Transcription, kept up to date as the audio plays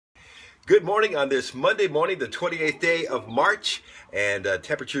Good morning on this Monday morning, the 28th day of March, and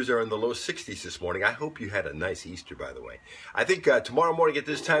temperatures are in the low 60s this morning. I hope you had a nice Easter, by the way. I think tomorrow morning at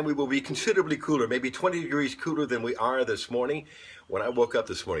this time we will be considerably cooler, maybe 20 degrees cooler than we are this morning. When I woke up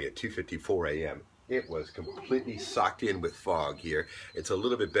this morning at 2:54 a.m., it was completely socked in with fog here. It's a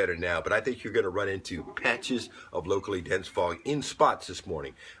little bit better now, but I think you're going to run into patches of locally dense fog in spots this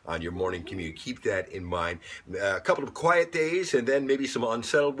morning on your morning commute. Keep that in mind. A couple of quiet days and then maybe some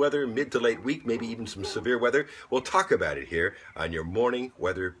unsettled weather mid to late week, maybe even some severe weather. We'll talk about it here on your morning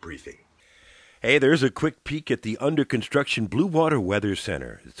weather briefing. Hey, there's a quick peek at the under construction Blue Water Weather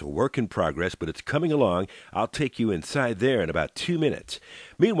Center. It's a work in progress, but it's coming along. I'll take you inside there in about 2 minutes.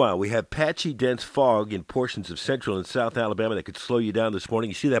 Meanwhile, we have patchy, dense fog in portions of central and south Alabama that could slow you down this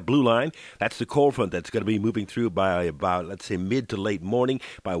morning. You see that blue line? That's the cold front that's going to be moving through by about, let's say, mid to late morning.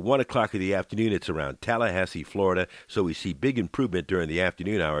 By 1 o'clock in the afternoon, it's around Tallahassee, Florida, so we see big improvement during the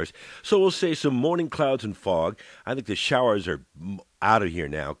afternoon hours. So we'll say some morning clouds and fog. I think the showers are out of here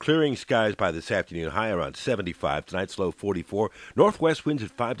now. Clearing skies by this afternoon, high around 75. Tonight's low 44. Northwest winds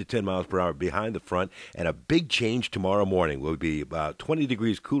at 5 to 10 miles per hour behind the front. And a big change tomorrow morning. We'll be about 20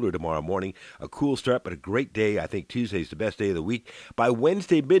 degrees cooler tomorrow morning. A cool start, but a great day. I think Tuesday's the best day of the week. By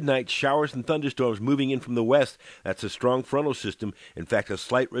Wednesday midnight, showers and thunderstorms moving in from the west. That's a strong frontal system. In fact, a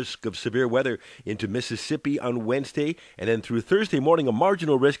slight risk of severe weather into Mississippi on Wednesday. And then through Thursday morning, a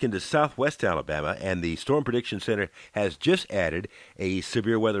marginal risk into southwest Alabama. And the Storm Prediction Center has just added a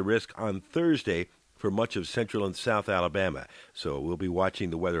severe weather risk on Thursday for much of central and south Alabama. So we'll be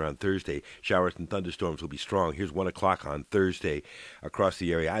watching the weather on Thursday. Showers and thunderstorms will be strong. Here's 1 o'clock on Thursday across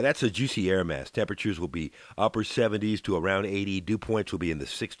the area. That's a juicy air mass. Temperatures will be upper 70s to around 80. Dew points will be in the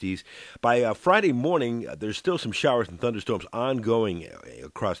 60s. By Friday morning, there's still some showers and thunderstorms ongoing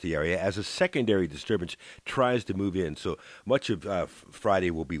across the area as a secondary disturbance tries to move in. So much of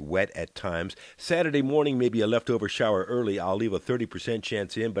Friday will be wet at times. Saturday morning, maybe a leftover shower early. I'll leave a 30%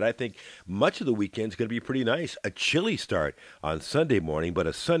 chance in, but I think much of the weekend it's going to be pretty nice. A chilly start on Sunday morning, but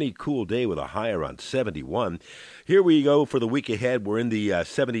a sunny, cool day with a high around 71. Here we go for the week ahead. We're in the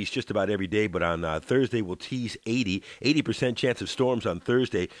 70s just about every day, but on Thursday we'll tease 80. 80% chance of storms on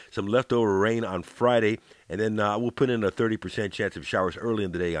Thursday, some leftover rain on Friday, and then we'll put in a 30% chance of showers early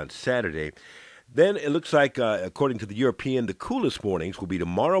in the day on Saturday. Then it looks like, according to the European, the coolest mornings will be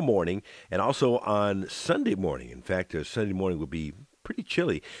tomorrow morning and also on Sunday morning. In fact, Sunday morning will be pretty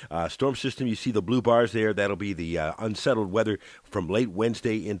chilly. Storm system, you see the blue bars there. That'll be the unsettled weather from late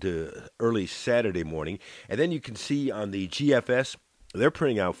Wednesday into early Saturday morning. And then you can see on the GFS, they're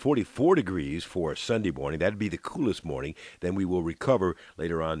printing out 44 degrees for Sunday morning. That'd be the coolest morning. Then we will recover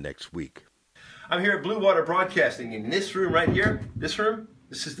later on next week. I'm here at Blue Water Broadcasting in this room right here. This room,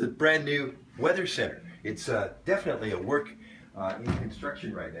 this is the brand new Weather Center. It's definitely a work in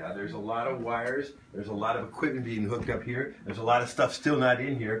construction right now. There's a lot of wires. There's a lot of equipment being hooked up here. There's a lot of stuff still not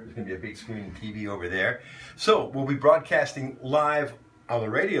in here. There's going to be a big screen TV over there. So we'll be broadcasting live on the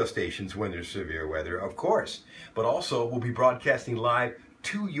radio stations when there's severe weather, of course. But also we'll be broadcasting live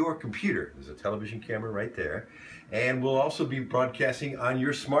to your computer. There's a television camera right there. And we'll also be broadcasting on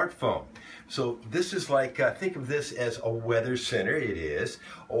your smartphone. So this is like, think of this as a weather center, it is,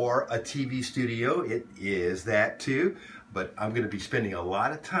 or a TV studio, it is that too. But I'm going to be spending a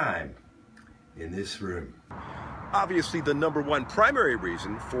lot of time in this room. Obviously, the number one primary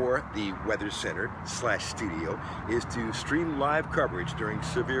reason for the Weather Center / studio is to stream live coverage during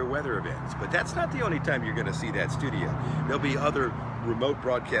severe weather events. But that's not the only time you're going to see that studio. There'll be other remote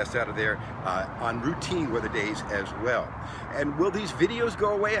broadcasts out of there on routine weather days as well. And will these videos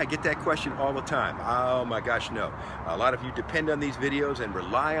go away? I get that question all the time. Oh my gosh, no. A lot of you depend on these videos and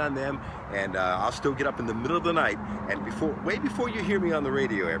rely on them, and I'll still get up in the middle of the night, and way before you hear me on the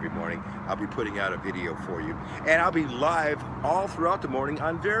radio every morning, I'll be putting out a video for you. And I'll be live all throughout the morning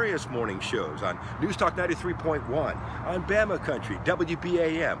on various morning shows, on News Talk 93.1, on Bama Country,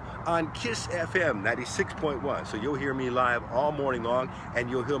 WBAM, on KISS FM 96.1. So you'll hear me live all morning long, and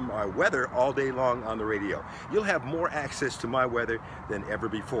you'll hear my weather all day long on the radio. You'll have more access to my weather than ever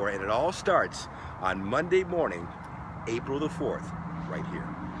before, and it all starts on Monday morning, April the 4th, right here.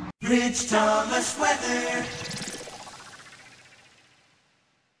 Rich Thomas Weather.